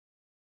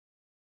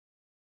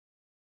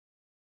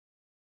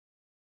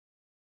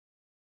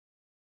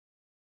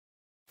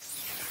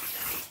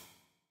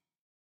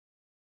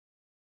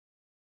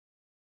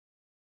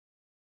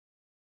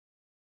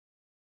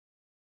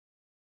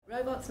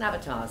Robots and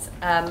Avatars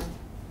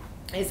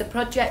is a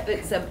project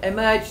that's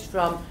emerged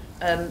from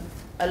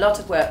a lot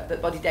of work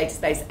that Body Data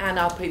Space and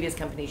our previous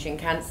company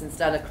Shinkansen's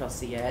done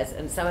across the years,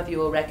 and some of you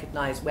will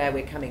recognise where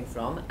we're coming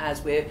from,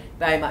 as we're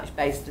very much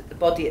based at the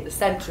body at the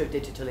centre of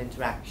digital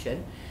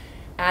interaction.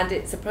 And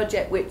it's a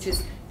project which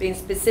has been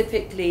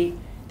specifically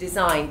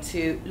designed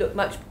to look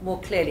much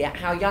more clearly at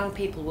how young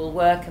people will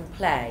work and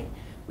play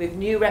with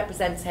new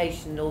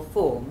representational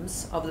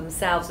forms of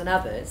themselves and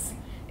others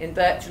in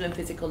virtual and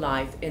physical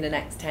life in the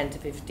next 10 to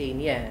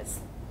 15 years.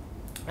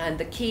 And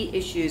the key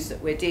issues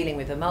that we're dealing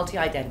with are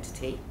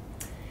multi-identity,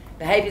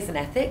 behaviours and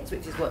ethics,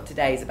 which is what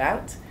today is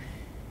about,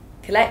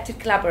 collective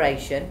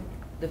collaboration,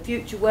 the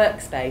future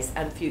workspace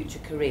and future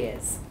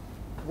careers.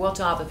 What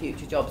are the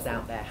future jobs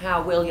out there?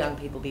 How will young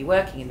people be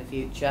working in the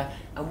future?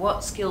 And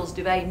what skills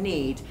do they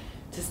need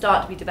to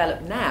start to be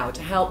developed now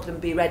to help them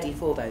be ready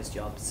for those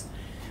jobs?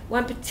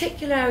 One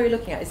particular area we're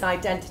looking at is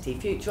identity,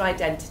 future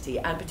identity,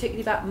 and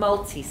particularly about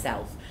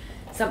multi-self,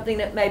 something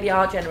that maybe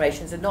our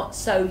generations are not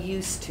so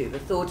used to, the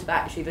thought of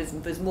actually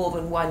there's more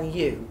than one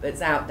you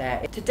that's out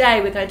there.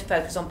 Today we're going to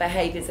focus on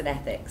behaviours and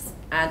ethics,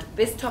 and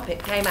this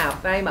topic came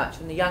out very much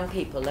from the young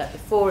people at the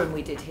forum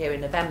we did here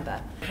in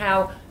November.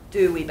 How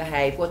do we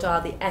behave? What are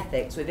the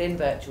ethics within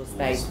virtual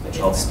space? A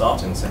child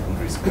starting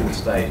secondary school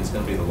today is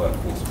going to be the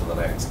workforce for the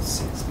next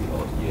 60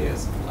 odd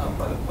years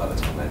by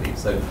the time they leave.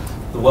 So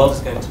the world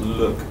is going to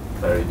look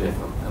very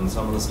different, and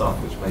some of the stuff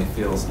which may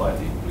feel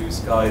slightly blue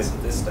skies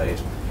at this stage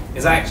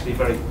is actually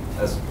very,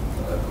 as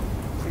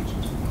preaching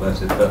to be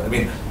converted, but I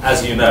mean,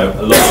 as you know,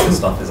 a lot of this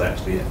stuff is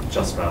actually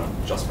just round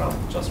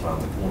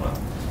the corner.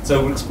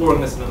 So we're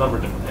exploring this in a number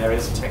of different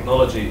areas.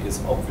 Technology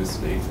is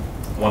obviously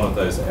one of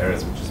those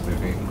areas which is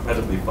moving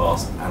incredibly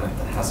fast, and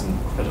it has an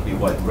incredibly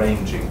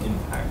wide-ranging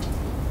impact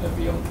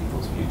over young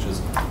people's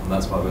futures, and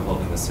that's why we're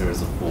holding this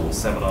series of 4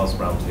 seminars,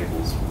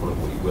 roundtables, call it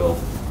what you will,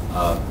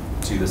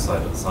 to this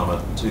side of the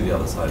summer, to the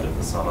other side of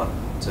the summer,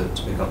 to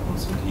pick up on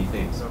some key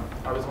themes. So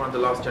I was one of the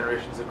last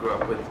generations that grew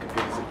up with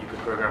computers that you could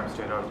program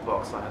straight out of the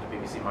box. I had a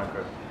BBC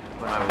Micro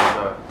when I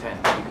was 10.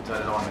 You could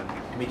turn it on and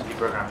immediately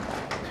program it.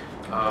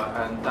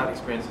 And that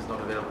experience is not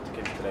available to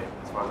kids today,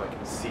 as far as I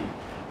can see.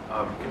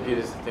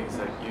 Computers are things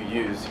that you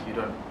use, you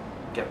don't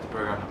get to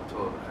program them at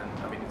all. And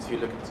I mean, if you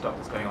look at the stuff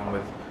that's going on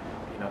with,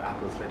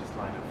 Apple's latest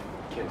line of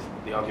kits,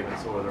 the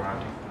arguments all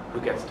around who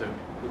gets to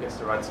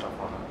write stuff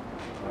on them,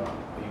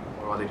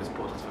 or are they just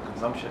portals for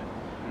consumption?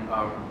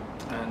 I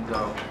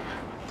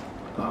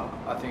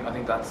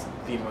think that's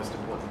the most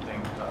important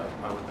thing that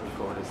I would put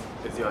forward is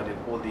the idea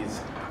that all these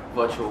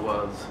virtual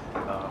worlds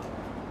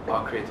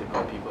are created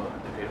by people,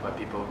 and they're created by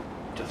people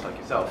just like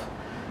yourself.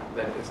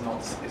 That it's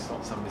not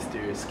some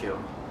mysterious skill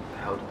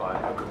held by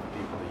a group of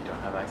people that you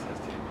don't have access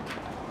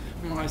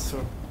to. I saw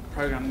a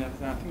program the other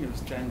day, I think it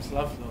was James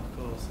Lovelock, of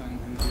course, and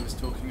he was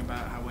talking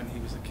about how when he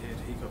was a kid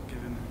he got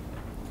given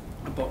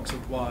a box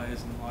of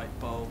wires and light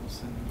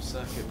bulbs and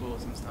circuit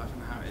boards and stuff,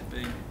 and how it had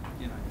been,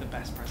 the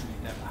best present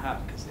he'd ever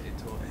had, because it had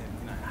taught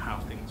him, how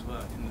things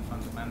work and the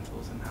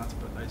fundamentals and how to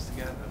put those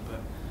together. But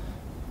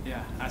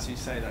yeah, as you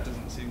say, that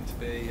doesn't seem to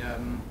be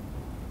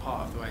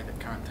part of the way that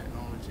current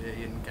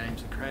technology and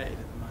games are created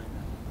at the moment.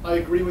 I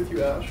agree with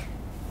you, Ash,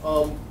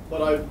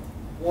 but I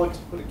want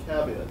to put a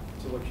caveat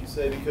to what you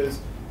say, because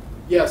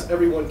yes,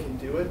 everyone can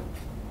do it,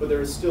 but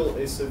there is still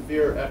a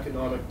severe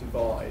economic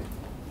divide.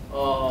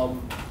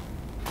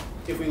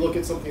 If we look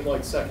at something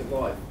like Second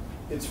Life,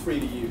 it's free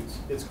to use,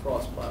 it's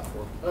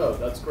cross-platform. Oh,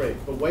 that's great,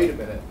 but wait a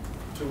minute.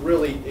 To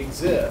really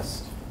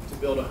exist, to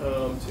build a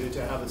home,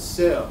 to have a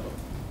sim,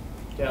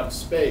 to have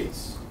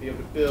space, to be able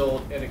to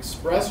build and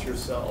express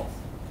yourself,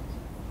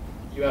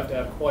 you have to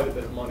have quite a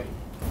bit of money.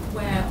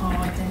 Where our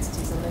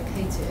identities are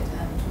located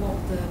and what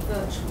the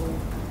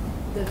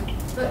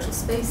virtual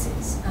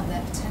spaces and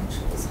their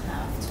potentials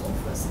have to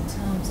offer us in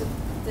terms of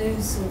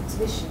those sorts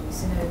of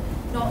issues,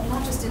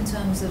 not just in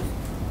terms of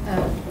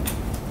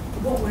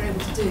what we're able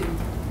to do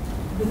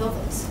with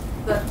others,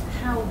 but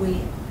how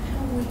we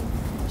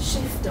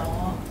shift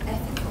our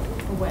ethical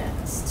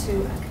awareness to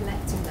a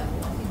collective level.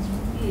 I think is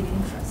really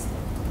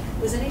interesting.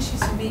 There's an issue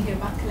for me here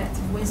about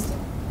collective wisdom,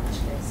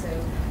 actually. So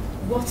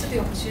what are the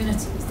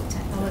opportunities that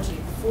technology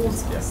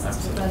affords us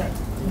to develop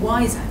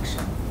wise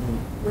action,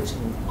 which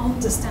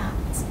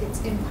understands its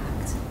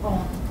impact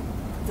on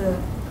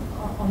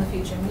the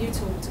future? And you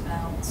talked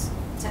about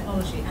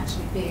technology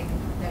actually being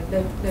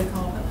low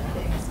carbon and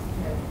being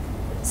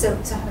so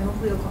to have a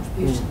real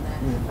contribution there.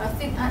 But I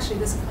think actually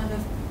there's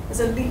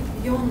a leap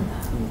beyond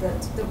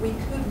that we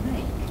could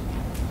make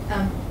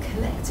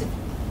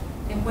collectively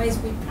in ways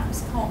we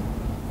perhaps can't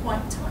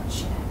quite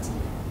touch yet,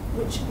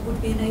 which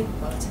would be enabled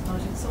by the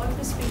technology. So I'd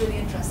just be really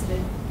interested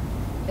in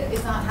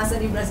if that has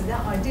any resonance,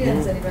 that idea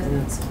has any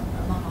resonance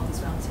among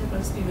others around the table.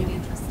 I'd just be really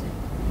interested in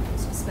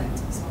people's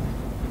perspectives on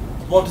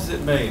it. What does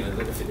it mean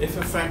if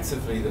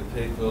effectively that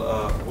people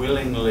are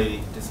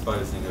willingly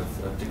disposing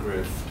of a degree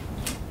of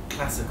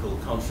classical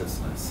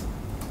consciousness,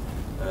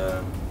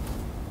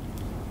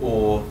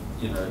 or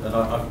you know, and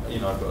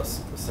I've got a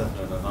 7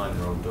 and a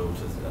 9-year-old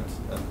daughter,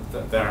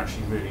 and they're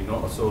actually really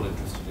not at all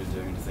interested in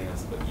doing anything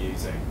else but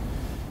using.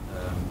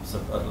 So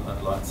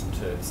I'd like some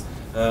tips.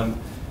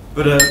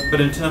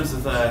 But in terms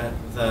of their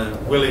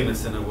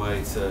willingness in a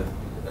way to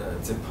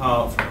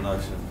depart from the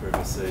notion of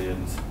privacy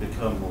and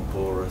become more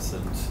porous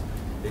and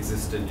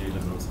exist in new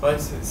liminal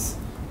spaces,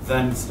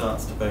 then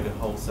starts to beg a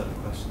whole set of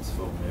questions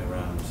for me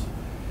around,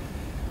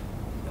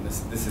 and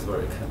this is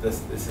where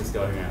this is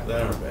going out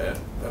there a bit,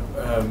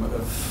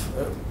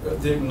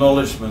 of the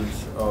acknowledgement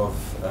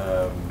of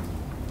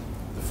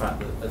the fact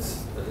that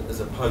as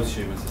a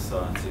post-human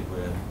society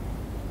we're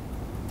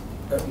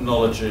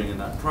acknowledging in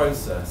that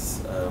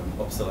process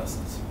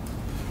obsolescence,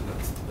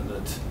 and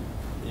that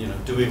you know,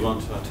 do we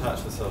want to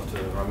attach ourselves to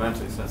a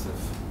romantic sense of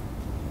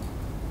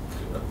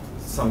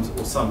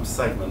some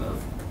segment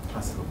of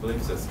classical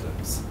belief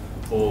systems,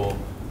 or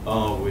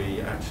are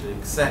we actually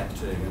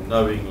accepting and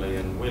knowingly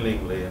and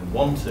willingly and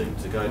wanting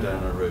to go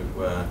down a route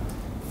where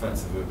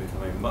effectively we're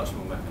becoming much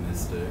more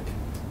mechanistic?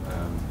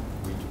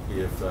 We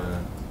have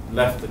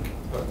left the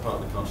part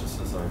of the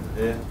consciousness over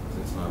here because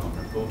it's no longer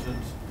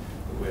important.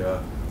 But we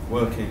are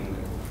working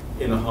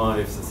in a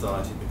hive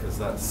society because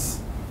that's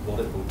what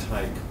it will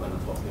take when the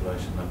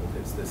population level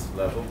hits this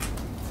level.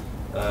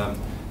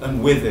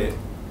 And with it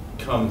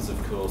comes,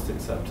 of course, the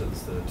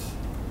acceptance that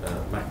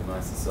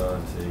mechanised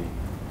society,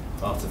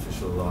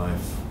 artificial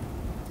life,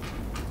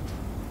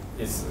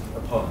 is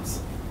upon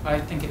us. I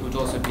think it would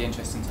also be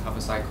interesting to have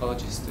a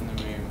psychologist in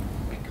the room,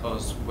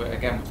 because we're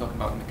talking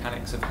about the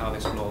mechanics of how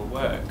this will all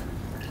work,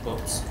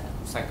 but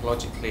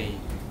psychologically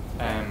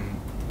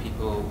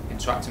people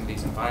interacting with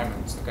these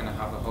environments are going to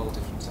have a whole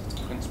different set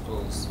of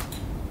principles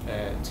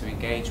to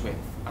engage with,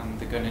 and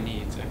they're going to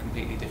need a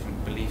completely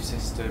different belief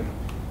system,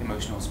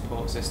 emotional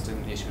support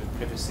system, the issue of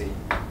privacy.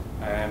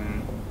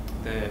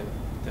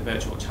 The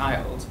virtual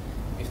child,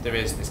 if there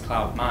is this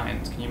cloud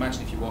mind, can you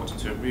imagine if you walked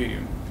into a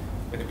room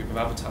with a group of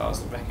avatars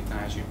that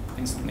recognise you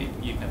instantly,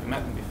 but you've never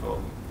met them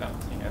before? That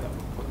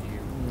would put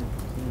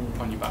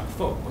you on your back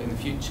foot. But in the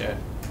future,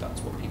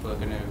 that's what people are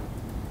going to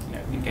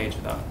engage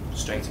with that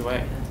straight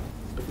away.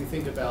 If we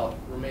think about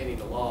remaining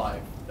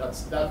alive,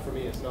 that for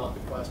me is not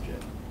the question.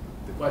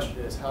 The question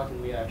is, how can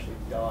we actually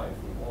die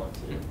if we want to?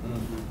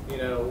 Mm-hmm. You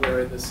know, we're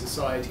in this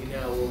society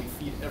now where we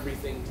feed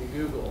everything to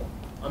Google.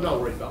 I'm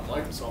not worried about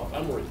Microsoft,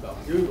 I'm worried about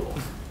Google.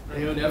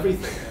 They own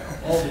everything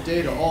now, all the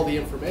data, all the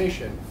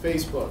information.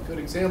 Facebook, good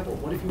example.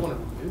 What if you want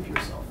to remove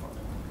yourself from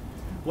it?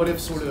 What if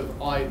sort of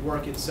I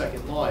work in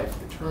Second Life,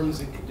 the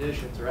terms and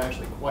conditions are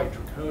actually quite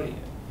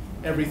draconian.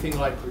 Everything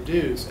I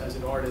produce as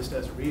an artist,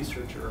 as a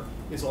researcher,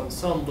 is on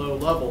some low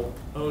level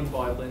owned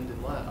by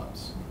Linden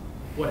Labs.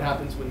 What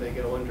happens when they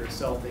go under,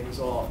 sell things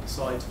off,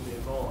 decide to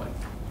move on?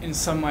 In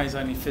some ways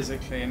only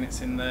physically, and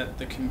it's in the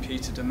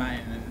computer domain,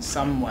 and in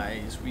some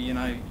ways you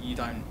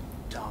don't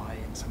die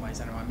in some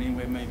ways anyway. I mean,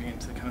 we're moving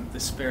into kind of the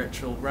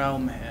spiritual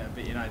realm here,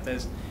 but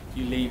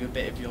you leave a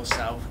bit of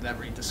yourself with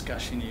every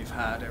discussion you've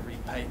had, every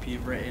paper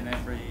you've written,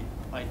 every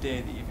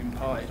idea that you've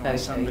imparted on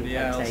somebody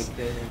else.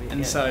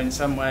 And so in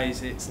some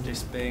ways it's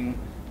just being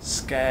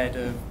scared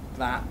of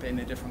that being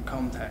a different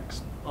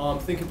context.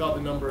 Think about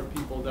the number of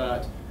people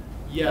that,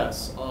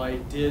 yes, I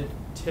did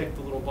tick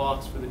the little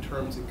box for the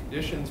terms and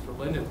conditions for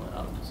Linden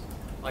Labs.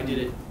 I did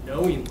it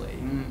knowingly,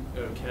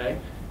 okay?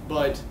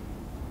 But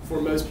for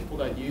most people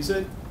that use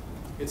it,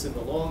 it's in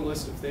the long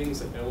list of things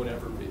that no one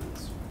ever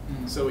reads.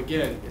 So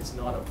again, it's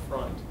not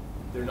upfront.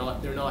 They're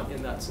not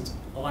in that sense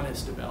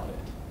honest about it.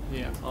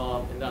 Yeah.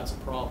 And that's a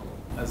problem.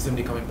 And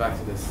simply coming back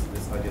to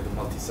this idea of the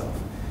multi-self,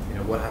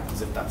 what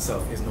happens if that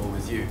self isn't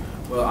always you?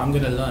 Well, I'm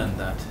going to learn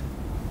that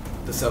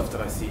the self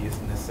that I see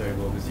isn't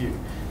necessarily always you.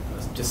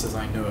 Just as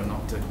I know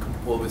not to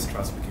always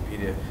trust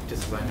Wikipedia,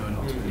 just as I know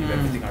not to believe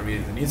everything I read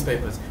in the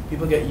newspapers,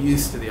 people get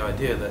used to the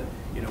idea that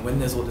when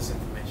there's all this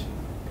information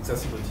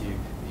accessible to you,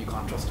 you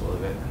can't trust all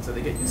of it, and so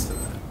they get used to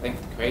that. I think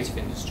for the creative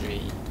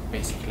industry,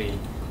 basically,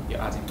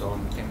 you're adding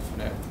on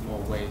infinite more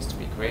ways to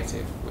be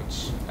creative,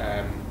 which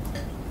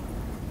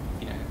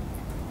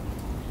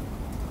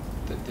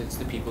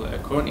the people that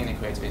are currently in the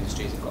creative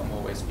industries have got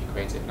more ways to be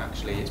creative, and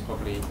actually it's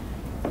probably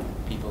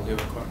people who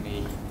are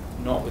currently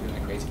not within the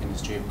creative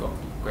industry have got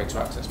greater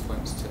access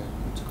points to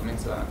come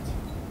into that.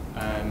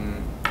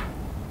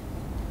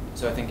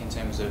 So I think in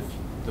terms of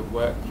the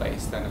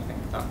workplace, then I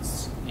think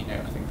that's I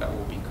think that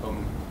will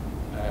become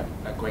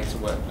a greater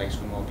workplace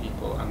for more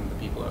people, and the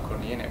people that are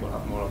currently in it will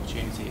have more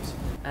opportunities.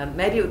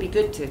 Maybe it would be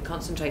good to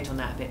concentrate on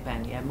that a bit,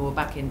 Ben. Yeah, more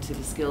back into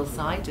the skills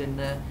side and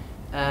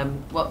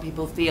what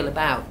people feel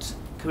about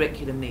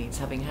curriculum needs,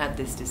 having had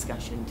this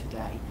discussion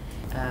today.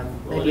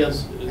 Well,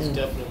 yes, it is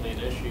definitely an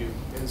issue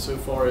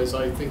insofar as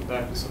I think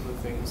back to some of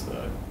the things that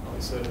I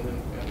said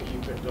and that you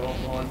picked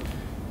up on.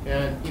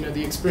 And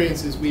the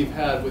experiences we've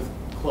had with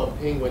Club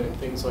Penguin and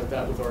things like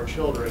that with our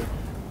children,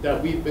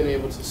 that we've been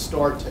able to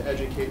start to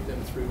educate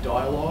them through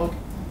dialogue.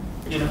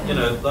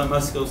 Like my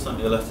school sent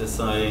me a letter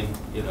saying,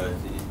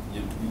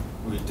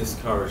 we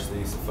discourage the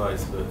use of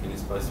Facebook and you're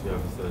supposed to be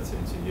over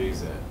 13 to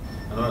use it.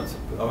 And I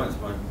went to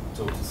my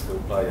daughter's school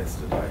play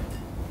yesterday,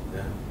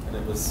 Yeah, and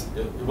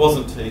it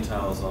wasn't Tea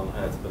Towels on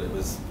Heads, but it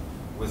was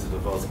Wizard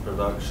of Oz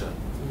production.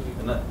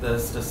 And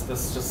there's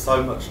just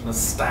so much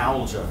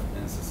nostalgia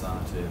in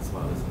society as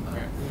well, isn't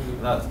there?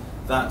 And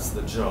that's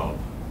the job.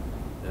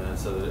 Yeah,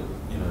 so that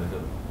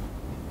that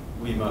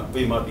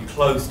we might be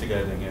close to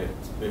getting it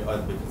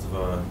either because of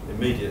our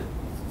immediate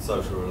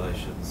social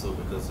relations or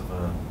because of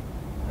our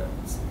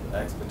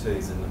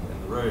expertise in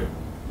the room.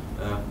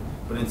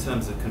 But in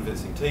terms of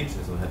convincing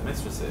teachers or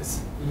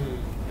headmistresses,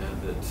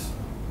 that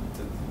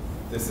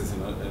this is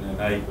an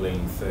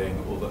enabling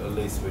thing, or that at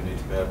least we need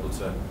to be able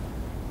to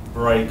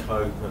break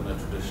open a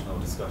traditional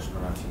discussion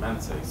around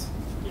humanities.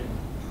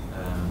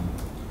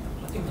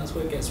 I think that's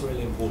where it gets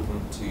really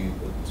important to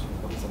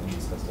probably something we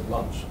discussed at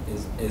lunch,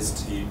 is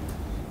to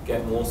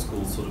get more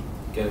schools sort of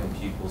getting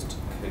pupils to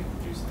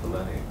co-produce the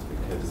learning,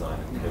 to co-design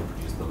and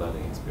co-produce the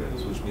learning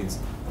experience, which means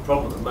the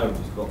problem at the moment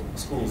is you've got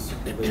schools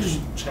which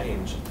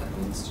change at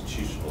an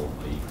institutional,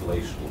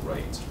 glacial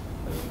rate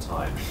over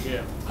time,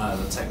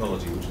 and a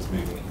technology which is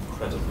moving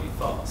incredibly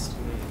fast.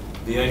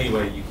 The only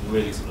way you can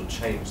really sort of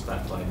change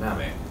that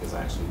dynamic is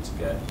actually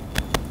to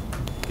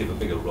give a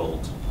bigger role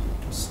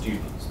to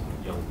students,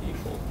 young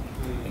people,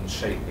 in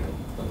shaping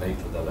the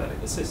nature of their learning,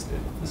 assisted,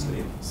 obviously,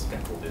 and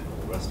scaffolded and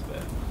all the rest of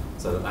it,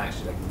 so that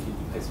actually they can keep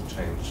the pace of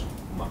change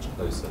much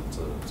closer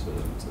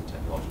to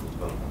technological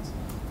developments.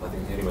 I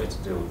think the only way to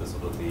deal with the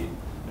sort of the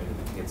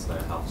kids know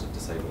how to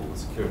disable the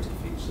security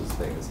features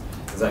thing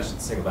is actually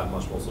to think about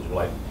much more sort of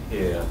like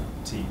peer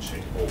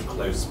teaching or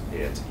close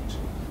peer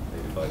teaching,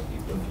 maybe by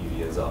people a few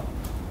years up,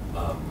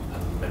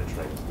 and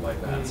mentoring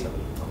like that, so that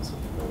it becomes sort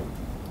of more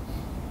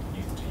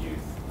youth to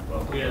youth.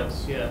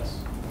 Yes.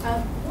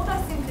 What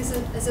I think is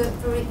a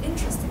very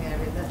interesting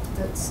area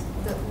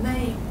that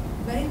may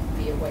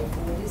be a way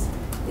forward is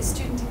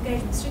student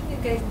engagement. Student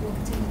engagement will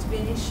continue to be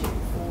an issue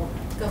for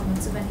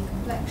governments of any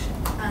complexion,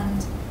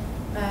 and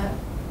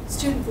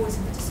student voice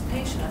and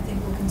participation, I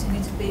think, will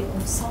continue to be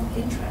of some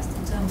interest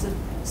in terms of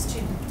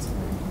students,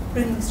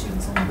 bringing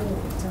students on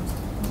board in terms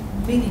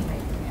of meaning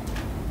making it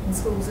in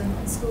schools,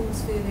 and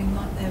schools feeling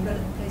like they're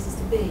relevant places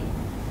to be.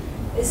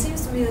 It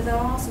seems to me that there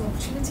are some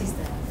opportunities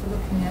there for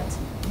looking at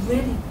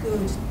really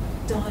good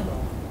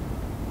dialogue,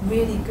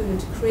 really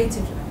good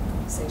creative learning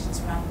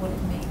conversations around what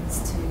it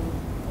means to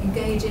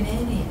engage in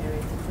any area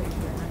of the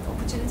curriculum, and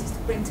opportunities to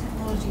bring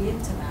technology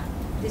into that.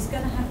 It is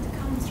going to have to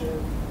come through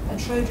a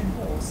Trojan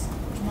horse,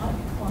 which might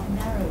be quite a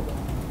narrow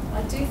one.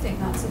 I do think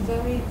that's a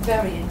very,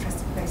 very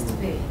interesting place to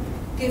be,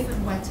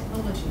 given where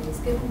technology is,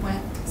 given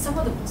where some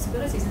of the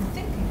possibilities and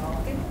thinking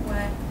are, given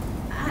where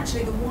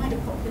actually the wider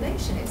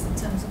population is in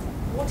terms of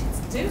what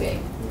it's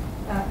doing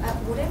at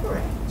whatever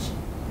age.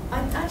 I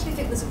actually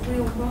think there's a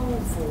real role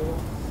for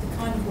the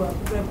kind of work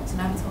that Robots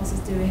and Avatars is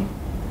doing,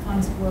 the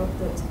kinds of work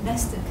that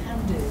Nesta can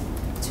do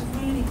to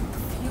really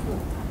fuel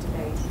that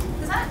debate.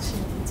 Because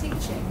actually,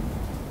 teaching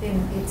in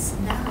its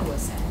narrower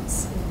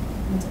sense,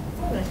 in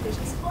formal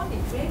education, is highly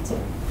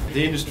creative.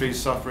 The industry is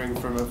suffering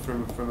from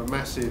a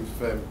massive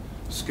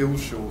skill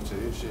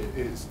shortage.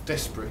 It's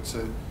desperate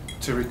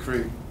to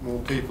recruit more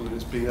people than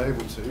it's been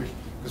able to,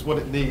 because what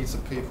it needs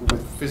are people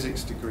with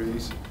physics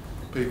degrees,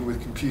 people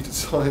with computer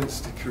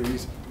science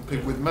degrees, and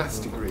people with maths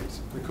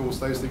degrees. And of course,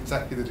 those are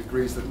exactly the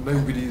degrees that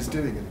nobody is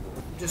doing anymore.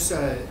 Just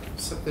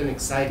something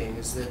exciting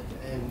is that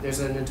there's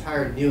an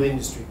entire new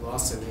industry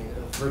blossoming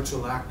of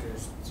virtual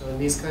actors. So in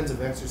these kinds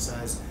of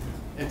exercises,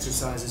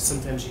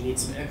 sometimes you need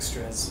some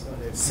extras,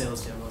 whether it's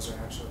sales demos or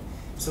actually.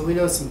 So we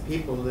know some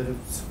people that have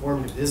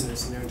formed a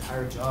business and their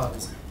entire job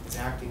is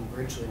acting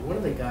virtually. And one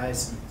of the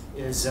guys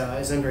is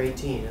under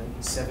 18, I think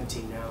he's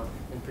 17 now,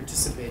 and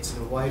participates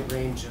in a wide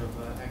range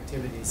of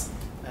activities.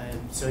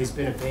 So he's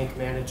been a bank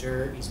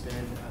manager, he's been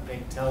a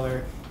bank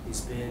teller,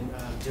 he's been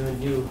doing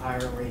new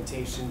hire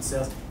orientation,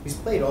 sales. He's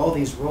played all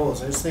these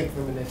roles. I just think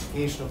from an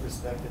educational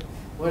perspective,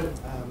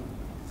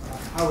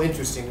 how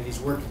interesting that he's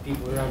worked with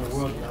people around the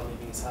world without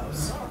leaving his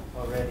house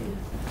already.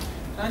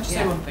 Can I just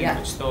say one thing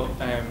which I thought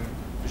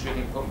was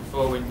really important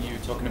before, when you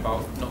were talking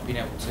about not being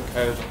able to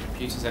code on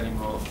computers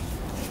anymore?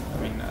 I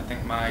mean, I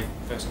think my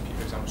first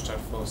computer exam was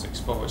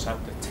 464, which had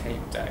the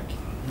tape deck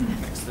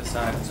next to the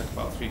side. It took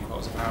about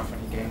 3/4 of an hour for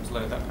any games to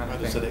load, that kind of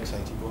thing. I said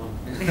x81.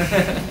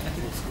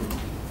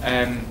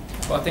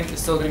 But I think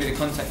there's still going to be the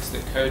context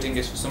that coding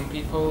is for some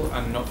people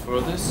and not for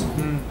others.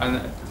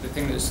 And the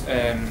thing that's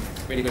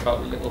really good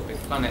about Little Big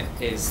Planet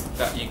is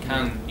that you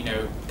can,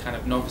 kind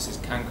of novices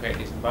can create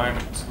these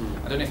environments.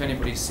 I don't know if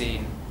anybody's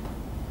seen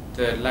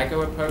the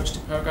Lego approach to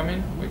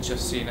programming, which I've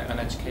seen at an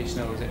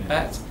educational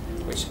BET,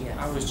 which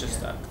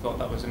I thought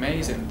that was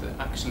amazing, that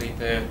actually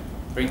the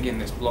bringing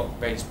this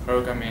block-based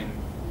programming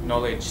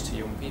knowledge to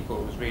young people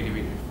was really,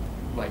 really,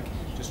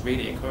 just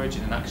really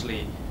encouraging, and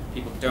actually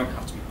people don't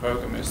have to be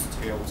programmers to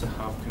be able to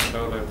have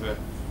control over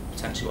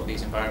potentially what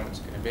these environments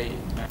are going to be.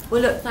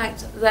 Well, look,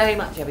 thanks very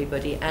much,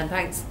 everybody, and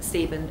thanks,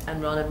 Stephen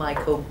and Ron and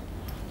Michael,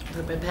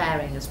 for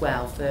preparing as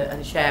well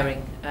and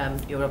sharing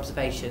your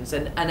observations,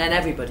 and then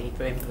everybody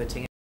for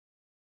inputting.